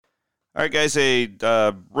All right, guys, a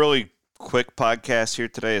really quick podcast here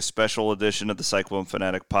today, a special edition of the Cyclone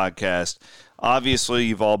Fanatic podcast. Obviously,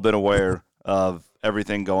 you've all been aware of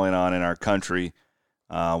everything going on in our country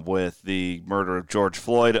with the murder of George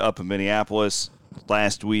Floyd up in Minneapolis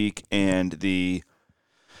last week and the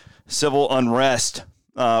civil unrest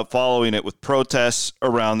following it with protests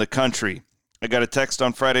around the country. I got a text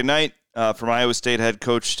on Friday night from Iowa State head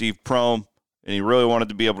coach Steve Prohm, and he really wanted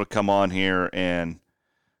to be able to come on here and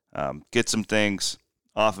get some things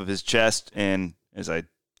off of his chest. And as I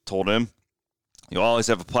told him, you always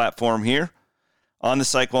have a platform here on the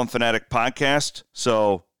Cyclone Fanatic podcast.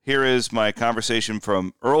 So here is my conversation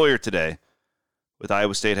from earlier today with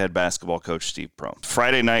Iowa State head basketball coach Steve Prohm.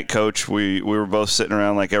 Friday night, coach, we were both sitting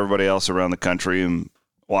around like everybody else around the country and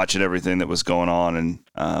watching everything that was going on,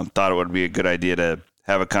 and thought it would be a good idea to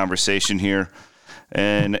have a conversation here.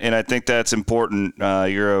 And I think that's important.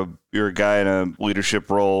 You're a guy in a leadership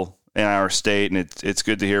role in our state, and it's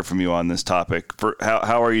good to hear from you on this topic.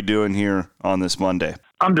 How are you doing here on this Monday?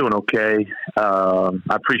 I'm doing okay. I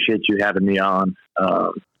appreciate you having me on.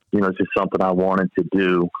 It's just something I wanted to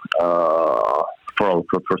do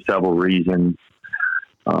for several reasons.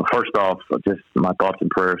 First off, just my thoughts and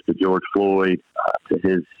prayers to George Floyd, to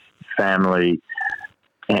his family,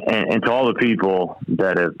 and to all the people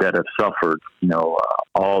that have suffered,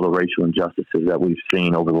 all the racial injustices that we've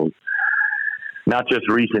seen over those, not just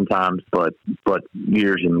recent times, but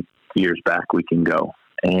years and years back we can go.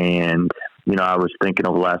 And, I was thinking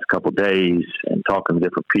over the last couple of days and talking to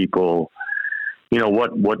different people,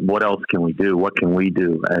 what else can we do? What can we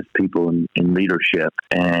do as people in leadership?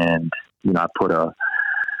 And, I put a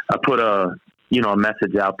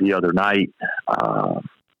message out the other night,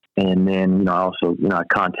 and then, I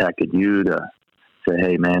contacted you to say,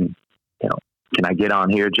 hey, man, can I get on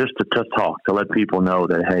here just to talk, to let people know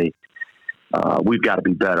that, hey, we've got to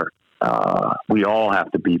be better. We all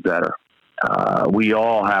have to be better. We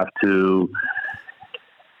all have to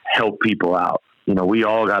help people out. We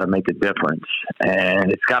all got to make a difference,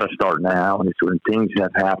 and it's got to start now. And it's when things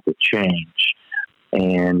have to change.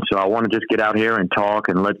 And so I want to just get out here and talk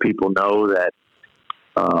and let people know that,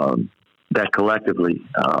 that collectively,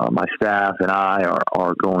 my staff and I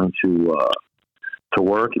are going to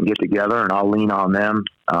work and get together, and I'll lean on them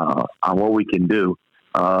on what we can do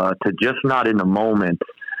to just not in the moment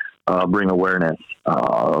bring awareness,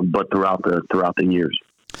 but throughout the years.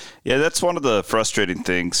 Yeah, that's one of the frustrating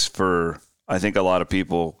things for I think a lot of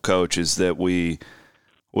people, Coach, is that we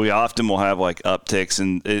often will have like upticks,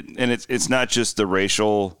 and it's not just the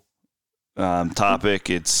racial topic.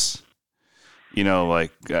 It's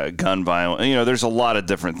gun violence. There's a lot of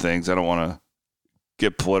different things. I don't want to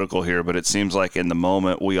get political here, but it seems like in the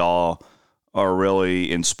moment we all are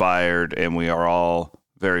really inspired and we are all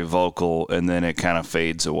very vocal, and then it kind of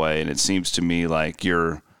fades away. And it seems to me like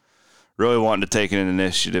you're really wanting to take an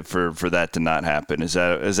initiative for that to not happen. Is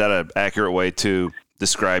that an accurate way to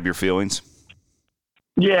describe your feelings?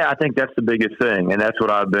 Yeah, I think that's the biggest thing, and that's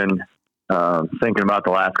what I've been thinking about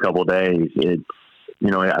the last couple of days. It's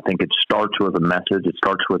I think it starts with a message. It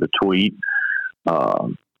starts with a tweet.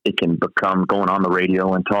 It can become going on the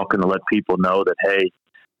radio and talking to let people know that, hey,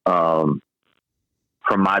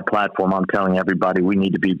 from my platform, I'm telling everybody we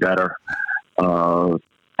need to be better.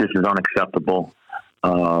 This is unacceptable.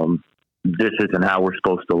 This isn't how we're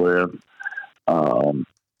supposed to live.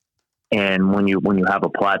 And when you have a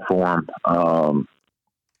platform,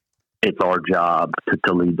 it's our job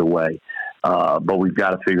to lead the way. But we've got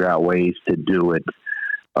to figure out ways to do it.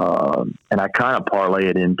 And I kind of parlay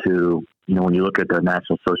it into, when you look at the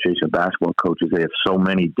National Association of Basketball Coaches, they have so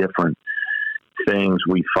many different things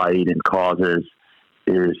we fight and causes,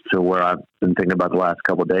 is to where I've been thinking about the last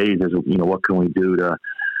couple of days is, what can we do to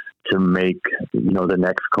make, the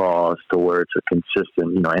next cause to where it's a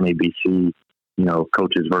consistent, NABC,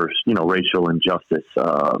 coaches versus, racial injustice.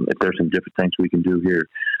 If there's some different things we can do here,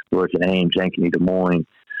 whether it's in Ames, Ankeny, Des Moines,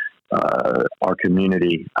 our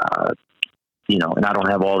community, and I don't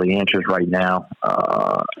have all the answers right now,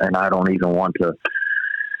 and I don't even want to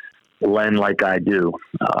lend like I do,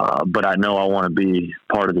 but I know I want to be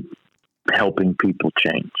part of helping people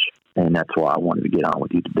change, and that's why I wanted to get on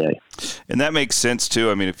with you today. And that makes sense,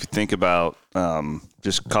 too. I mean, if you think about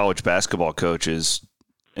just college basketball coaches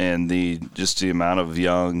and the amount of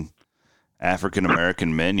young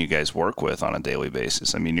African-American men you guys work with on a daily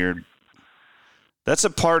basis, I mean, that's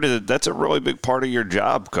a really big part of your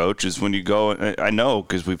job, Coach, is when you go, I know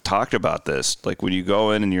because we've talked about this, like when you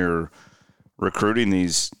go in and you're recruiting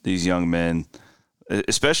these young men,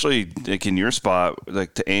 especially like in your spot,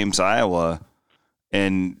 like to Ames, Iowa,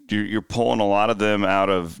 and you're pulling a lot of them out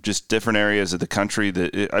of just different areas of the country.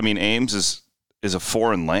 Ames is a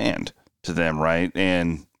foreign land to them, right?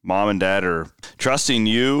 And mom and dad are trusting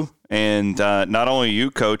you, and not only you,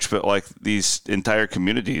 coach, but like these entire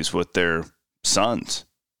communities with their sons.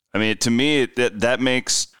 I mean, to me, that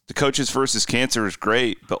makes the Coaches versus Cancer is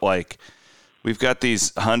great, but like we've got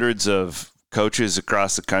these hundreds of coaches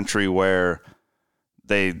across the country where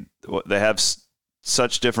they have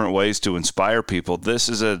such different ways to inspire people. This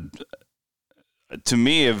is to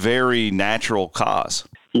me, a very natural cause.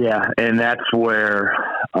 Yeah, and that's where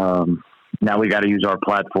now we got to use our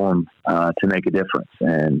platform to make a difference.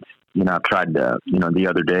 And I've tried to. The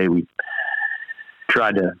other day we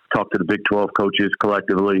tried to talk to the Big 12 coaches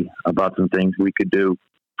collectively about some things we could do.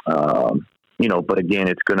 But again,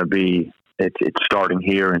 it's going to be it's starting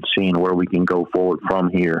here and seeing where we can go forward from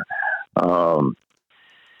here.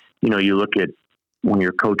 You look at when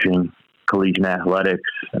you're coaching collegiate athletics,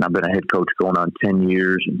 and I've been a head coach going on 10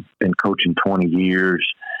 years and been coaching 20 years,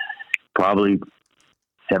 probably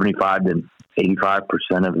 75 to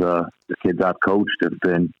 85% of the kids I've coached have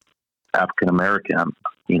been African-American.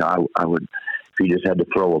 I would, if you just had to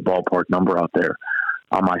throw a ballpark number out there,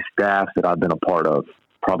 on my staff that I've been a part of,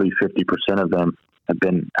 probably 50% of them have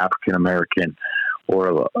been African-American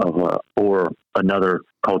or another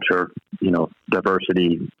culture,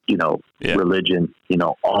 diversity, religion,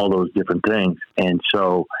 all those different things. And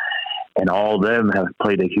so, and all of them have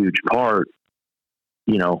played a huge part,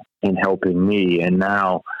 in helping me. And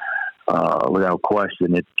now, without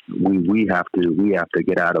question, we have to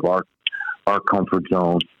get out of our comfort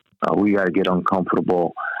zone. We got to get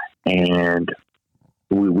uncomfortable, and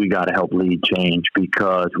we got to help lead change,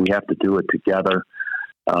 because we have to do it together.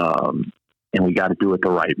 And we got to do it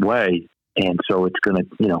the right way. And so it's going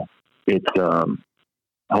to,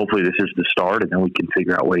 hopefully this is the start, and then we can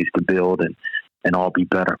figure out ways to build and all be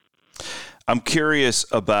better. I'm curious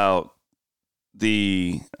about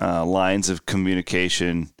the lines of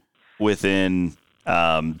communication within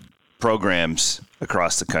programs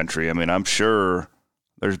across the country. I mean, I'm sure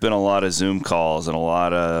there's been a lot of Zoom calls and a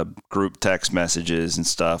lot of group text messages and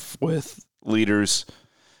stuff with leaders,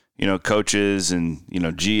 coaches and,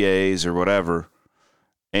 GAs or whatever,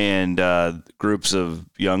 and groups of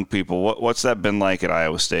young people. What's that been like at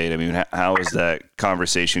Iowa State? I mean, how has that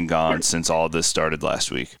conversation gone since all of this started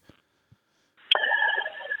last week?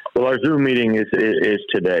 Well, our Zoom meeting is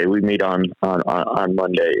today. We meet on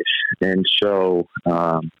Mondays. And so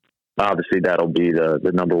obviously that'll be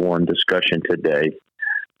the number one discussion today.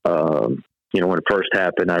 When it first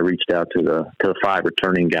happened, I reached out to the 5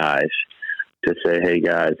 returning guys to say, "Hey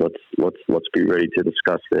guys, let's be ready to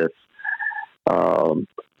discuss this."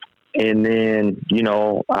 And then,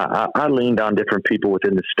 I leaned on different people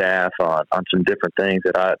within the staff on some different things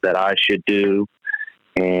that I should do,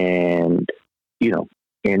 and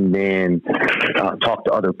then talk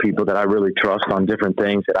to other people that I really trust on different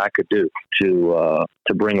things that I could do to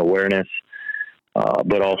bring awareness,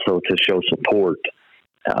 but also to show support.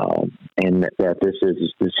 And that this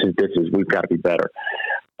is we've got to be better.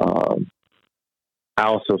 I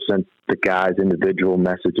also sent the guys individual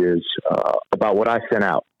messages about what I sent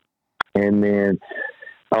out, and then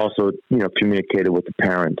I also communicated with the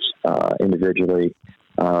parents individually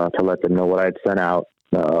to let them know what I had sent out,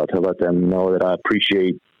 to let them know that I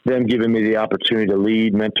appreciate them giving me the opportunity to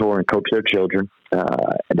lead, mentor, and coach their children.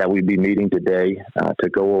 That we'd be meeting today to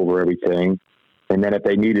go over everything, and then if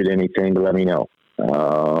they needed anything, to let me know.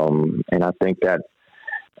 And I think that,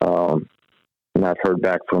 and I've heard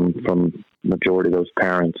back from majority of those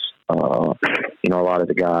parents, a lot of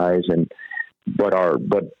the guys, but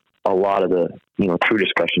a lot of the, true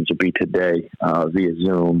discussions will be today, via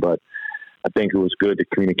Zoom. But I think it was good to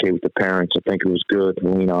communicate with the parents. I think it was good to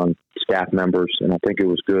lean on staff members, and I think it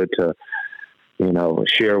was good to,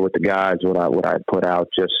 share with the guys what I put out,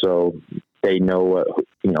 just so they know,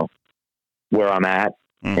 where I'm at.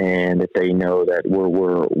 And if they know that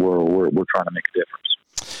we're trying to make a difference.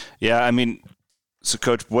 Yeah, I mean, so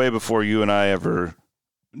Coach, way before you and I ever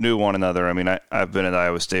knew one another, I mean, I've been at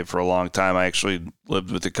Iowa State for a long time. I actually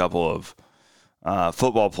lived with a couple of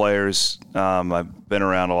football players. I've been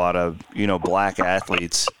around a lot of black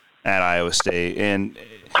athletes at Iowa State, and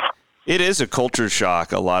it is a culture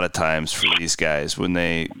shock a lot of times for these guys when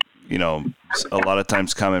they. A lot of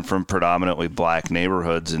times coming from predominantly black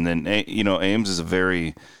neighborhoods. And then, Ames is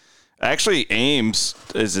Ames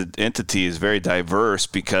as an entity is very diverse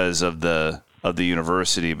because of the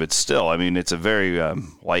university, but still, I mean, it's a very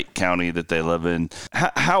white county that they live in.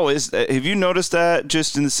 How is that? Have you noticed that,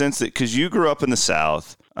 just in the sense that, because you grew up in the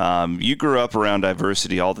South, you grew up around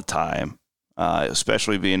diversity all the time,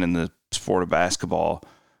 especially being in the sport of basketball.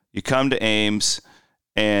 You come to Ames,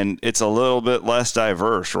 and it's a little bit less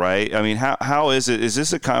diverse, right? I mean, how is it? Is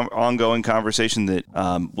this ongoing conversation that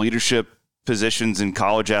leadership positions in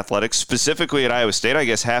college athletics, specifically at Iowa State, I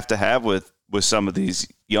guess, have to have with some of these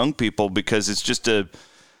young people, because it's just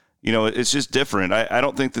it's just different. I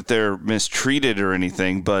don't think that they're mistreated or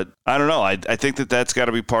anything, but I don't know. I think that that's got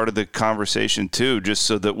to be part of the conversation too, just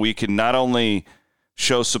so that we can not only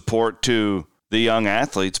show support to the young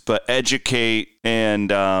athletes, but educate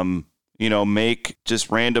and, make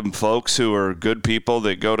just random folks who are good people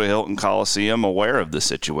that go to Hilton Coliseum aware of the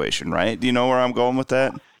situation, right? Do you know where I'm going with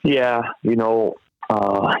that? Yeah.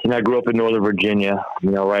 I grew up in Northern Virginia,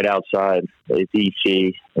 right outside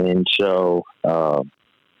D.C. And so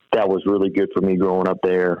that was really good for me growing up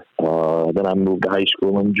there. Then I moved to high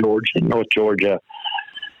school in North Georgia,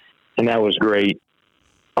 and that was great.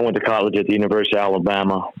 I went to college at the University of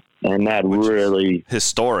Alabama, and that really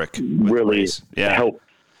historic, really helped.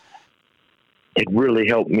 It really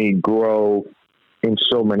helped me grow in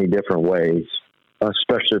so many different ways,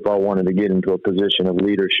 especially if I wanted to get into a position of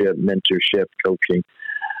leadership, mentorship, coaching.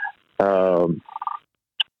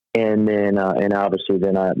 And obviously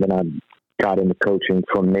then I got into coaching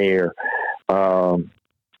from there.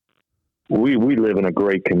 We live in a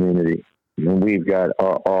great community, and we've got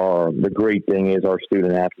the great thing is our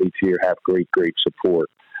student athletes here have great support,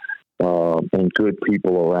 and good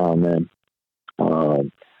people around them.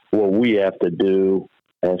 What we have to do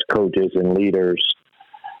as coaches and leaders,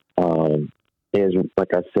 is,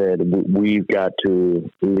 like I said, we've got to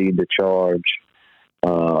lead the charge,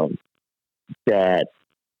 that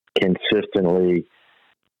consistently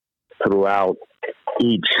throughout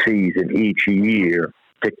each season, each year,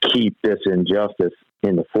 to keep this injustice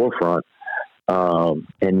in the forefront,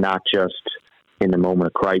 and not just in the moment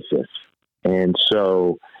of crisis. And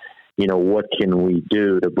so, what can we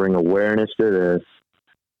do to bring awareness to this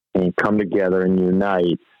and come together and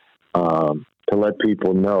unite, to let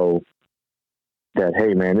people know that,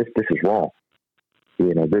 hey, man, this is wrong.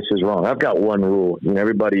 This is wrong. I've got one rule.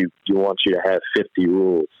 Everybody wants you to have 50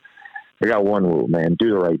 rules. I got one rule, man. Do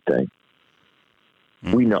the right thing.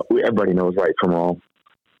 Mm-hmm. Everybody knows right from wrong.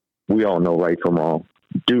 We all know right from wrong.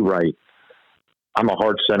 Do right. I'm a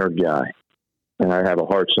heart-centered guy, and I have a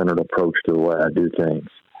heart-centered approach to the way I do things.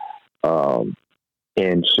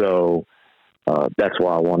 And so that's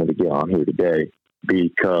why I wanted to get on here today,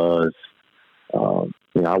 because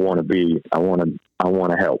I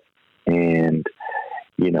want to help, and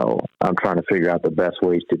I'm trying to figure out the best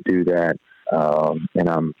ways to do that, and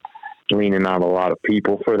I'm leaning on a lot of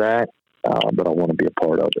people for that, but I want to be a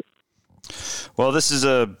part of it. Well, this is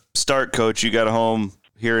a start, Coach. You got a home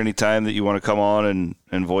here anytime that you want to come on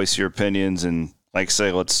and voice your opinions, and like I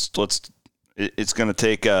say, it's going to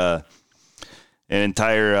take an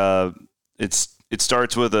entire. It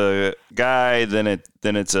starts with a guy, then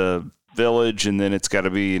it's a village, and then it's got to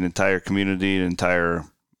be an entire community,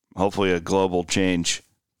 hopefully a global change.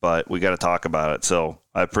 But we got to talk about it. So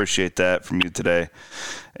I appreciate that from you today.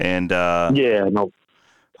 And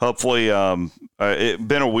hopefully, it's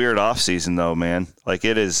been a weird off season though, man. Like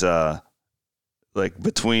it is, like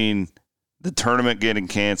between the tournament getting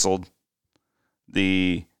canceled,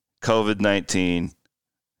 the COVID-19,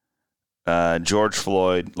 George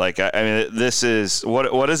Floyd. Like, I mean, this is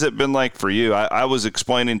what has it been like for you? I was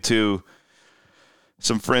explaining to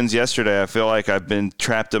some friends yesterday, I feel like I've been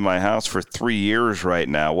trapped in my house for 3 years right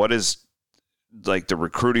now. What is like the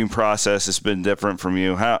recruiting process has been different from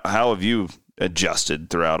you? How have you adjusted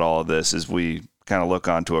throughout all of this as we kind of look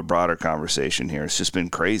onto a broader conversation here? It's just been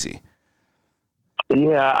crazy.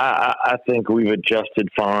 Yeah, I think we've adjusted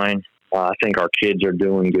fine. I think our kids are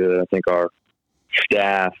doing good. I think our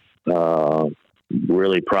staff,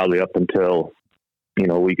 really probably up until,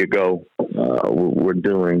 a week ago, we're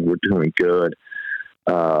doing good.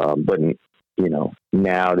 But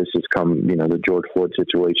now this has come, the George Floyd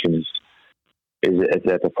situation is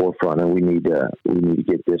at the forefront, and we need to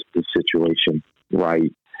get this situation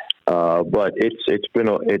right. But it's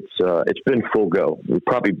been full go. We're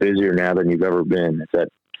probably busier now than you've ever been. It's that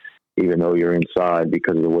even though you're inside,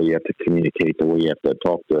 because of the way you have to communicate, the way you have to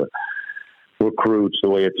talk to recruits, the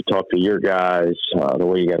way you have to talk to your guys, the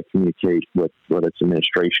way you got to communicate with whether it's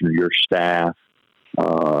administration or your staff.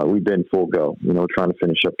 We've been full go, trying to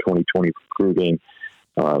finish up 2020 recruiting.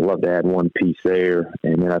 I'd love to add one piece there.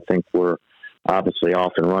 And then I think we're obviously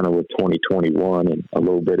off and running with 2021 and a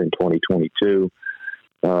little bit in 2022.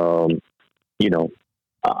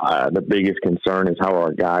 The biggest concern is how are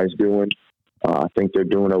our guys doing? I think they're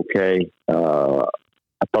doing okay.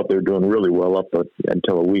 I thought they were doing really well up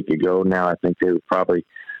until a week ago. Now I think they probably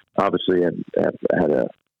obviously had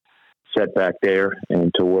setback there,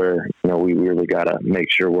 and to where, we really got to make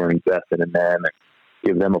sure we're invested in them and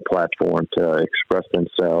give them a platform to express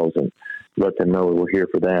themselves and let them know we're here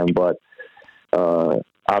for them. But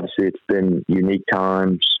obviously it's been unique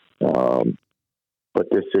times. But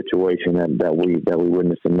this situation that we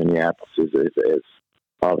witnessed in Minneapolis is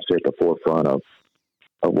obviously at the forefront of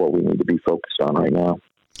what we need to be focused on right now.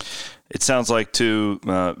 It sounds like, too,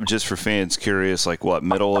 just for fans curious, like what,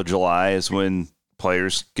 middle of July is when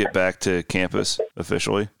players get back to campus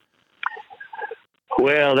officially?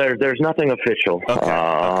 Well, there's nothing official.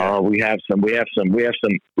 Okay. We have some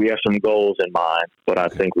goals in mind, but I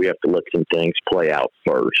think we have to let some things play out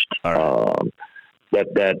first. All right.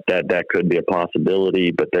 That could be a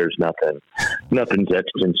possibility, but there's nothing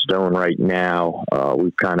etched in stone right now.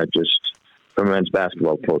 We've kind of just, from a men's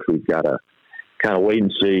basketball coach, we've got to kind of wait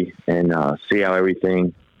and see how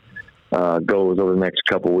everything goes over the next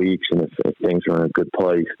couple of weeks. And if things are in a good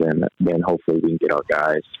place, then hopefully we can get our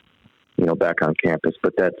guys, back on campus.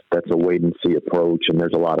 But that's a wait and see approach, and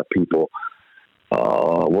there's a lot of people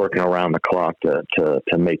working around the clock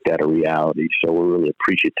to make that a reality. So we're really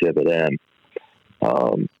appreciative of them.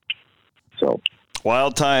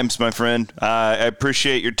 Wild times, my friend. I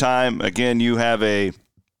appreciate your time. Again, you have a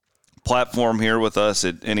platform here with us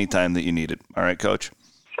at any time that you need it. All right, Coach.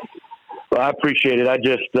 Well, I appreciate it. I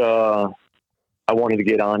just I wanted to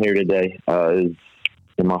get on here today. It's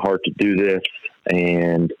in my heart to do this,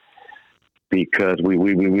 and because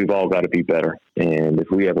we've all got to be better. And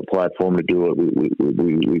if we have a platform to do it,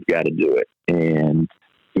 we've got to do it. And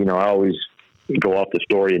I always go off the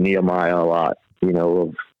story of Nehemiah a lot.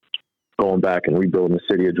 Of going back and rebuilding the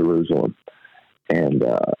city of Jerusalem. And,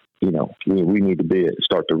 we need to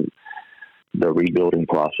start the rebuilding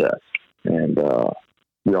process. And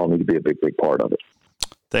we all need to be a big part of it.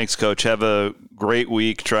 Thanks, Coach. Have a great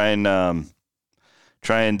week. Try and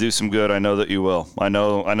do some good. I know that you will. I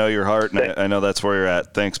know your heart, and I know that's where you're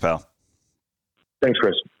at. Thanks, pal. Thanks,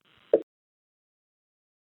 Chris.